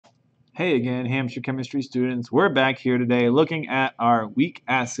Hey again, Hampshire chemistry students. We're back here today looking at our weak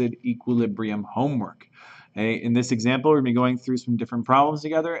acid equilibrium homework. Okay, in this example, we're going to be going through some different problems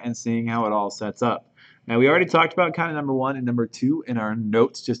together and seeing how it all sets up. Now, we already talked about kind of number 1 and number 2 in our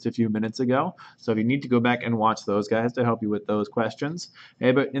notes just a few minutes ago. So if you need to go back and watch those guys to help you with those questions.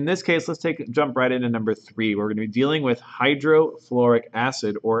 Okay, but in this case, let's jump right into number 3. We're going to be dealing with hydrofluoric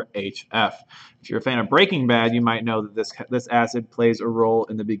acid, or HF. If you're a fan of Breaking Bad, you might know that this acid plays a role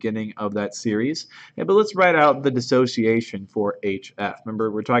in the beginning of that series. Okay, but let's write out the dissociation for HF. Remember,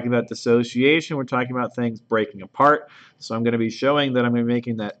 we're talking about dissociation. We're talking about things breaking apart. So I'm going to be showing that I'm going to be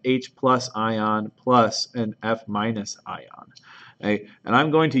making that H plus ion plus an F minus ion. Okay, and I'm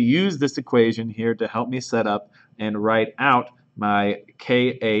going to use this equation here to help me set up and write out my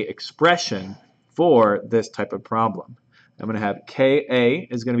Ka expression for this type of problem. I'm going to have Ka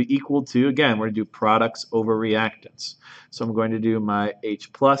is going to be equal to, again, we're going to do products over reactants. So I'm going to do my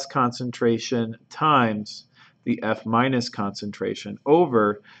H plus concentration times the F minus concentration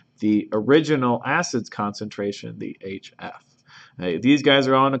over the original acid's concentration, the HF. These guys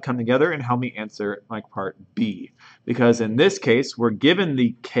are all going to come together and help me answer my part B. Because in this case, we're given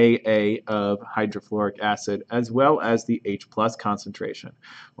the Ka of hydrofluoric acid as well as the H plus concentration.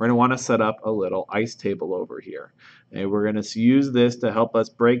 We're going to want to set up a little ice table over here. And we're going to use this to help us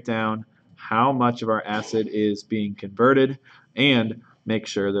break down how much of our acid is being converted and make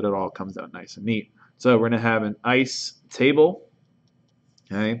sure that it all comes out nice and neat. So we're going to have an ice table.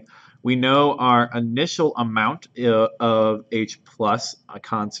 Okay. We know our initial amount of H plus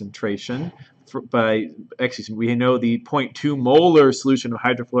concentration we know the 0.2 molar solution of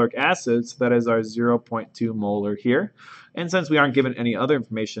hydrofluoric acid, so that is our 0.2 molar here. And since we aren't given any other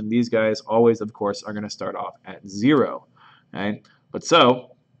information, these guys always, of course, are going to start off at 0. Okay? But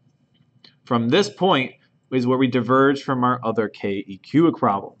so, from this point is where we diverge from our other KEQ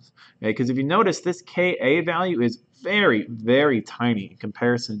problems. Because if you notice, this Ka value is very, very tiny in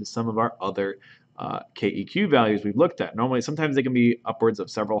comparison to some of our other KEQ values we've looked at. Normally, sometimes they can be upwards of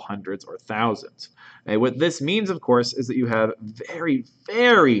several hundreds or thousands. What this means, of course, is that you have very,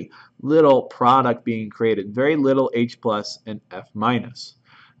 very little product being created, very little H plus and F minus.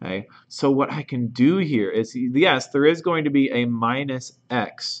 Okay? So what I can do here is, yes, there is going to be a minus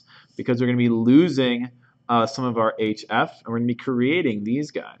X because we're going to be losing some of our HF, and we're going to be creating these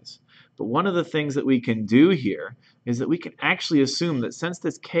guys. But one of the things that we can do here is that we can actually assume that since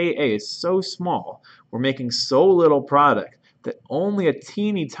this Ka is so small, we're making so little product that only a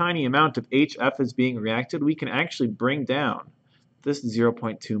teeny tiny amount of HF is being reacted, we can actually bring down this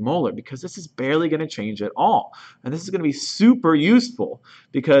 0.2 molar because this is barely going to change at all. And this is going to be super useful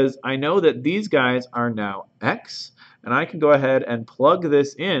because I know that these guys are now X, and I can go ahead and plug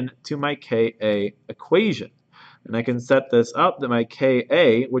this in to my Ka equation. And I can set this up that my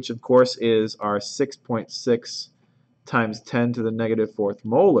Ka, which of course is our 6.6 times 10 to the negative 4th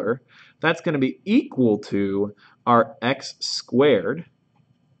molar, that's going to be equal to our X squared,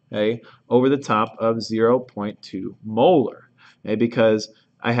 okay, over the top of 0.2 molar. Okay, because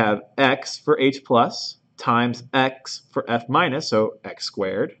I have X for H plus times X for F minus, so X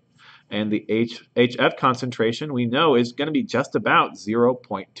squared. And the HF concentration we know is going to be just about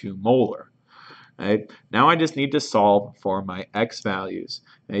 0.2 molar. Right? Now I just need to solve for my X values.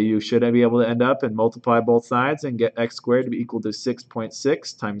 Now you should be able to end up and multiply both sides and get X squared to be equal to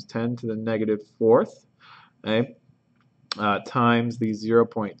 6.6 times 10 to the negative 4th, okay, times the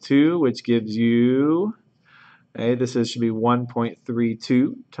 0.2, which gives you, okay, should be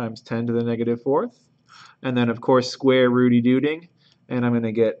 1.32 times 10 to the negative 4th. And then, of course, square rooty-dooting, and I'm going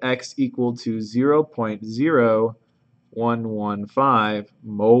to get X equal to 0.0115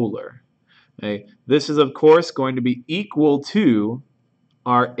 molar. Okay. This is, of course, going to be equal to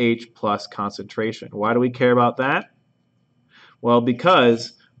our H plus concentration. Why do we care about that? Well,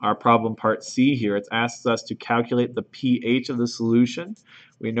 because our problem part C here, it asks us to calculate the pH of the solution.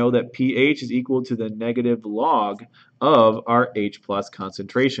 We know that pH is equal to the negative log of our H plus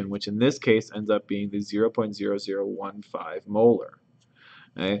concentration, which in this case ends up being the 0.0015 molar.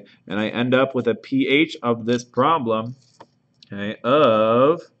 Okay. And I end up with a pH of this problem, okay,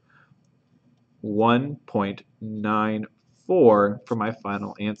 of 1.94 for my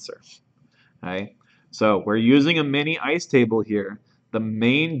final answer. Okay? So we're using a mini ice table here. The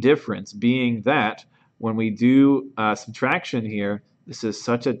main difference being that when we do subtraction here, this is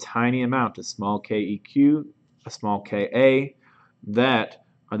such a tiny amount, a small KEQ, a small Ka, that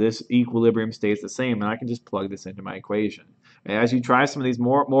this equilibrium stays the same, and I can just plug this into my equation. And as you try some of these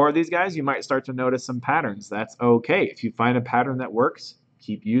more of these guys, you might start to notice some patterns. That's okay. If you find a pattern that works,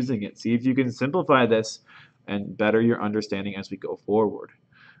 keep using it. See if you can simplify this and better your understanding as we go forward.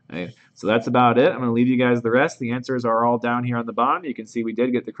 Right, so that's about it. I'm going to leave you guys the rest. The answers are all down here on the bottom. You can see we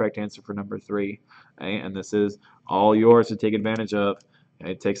did get the correct answer for number 3. Okay, and this is all yours to take advantage of.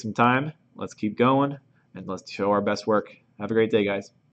 Okay, take some time. Let's keep going, and let's show our best work. Have a great day, guys.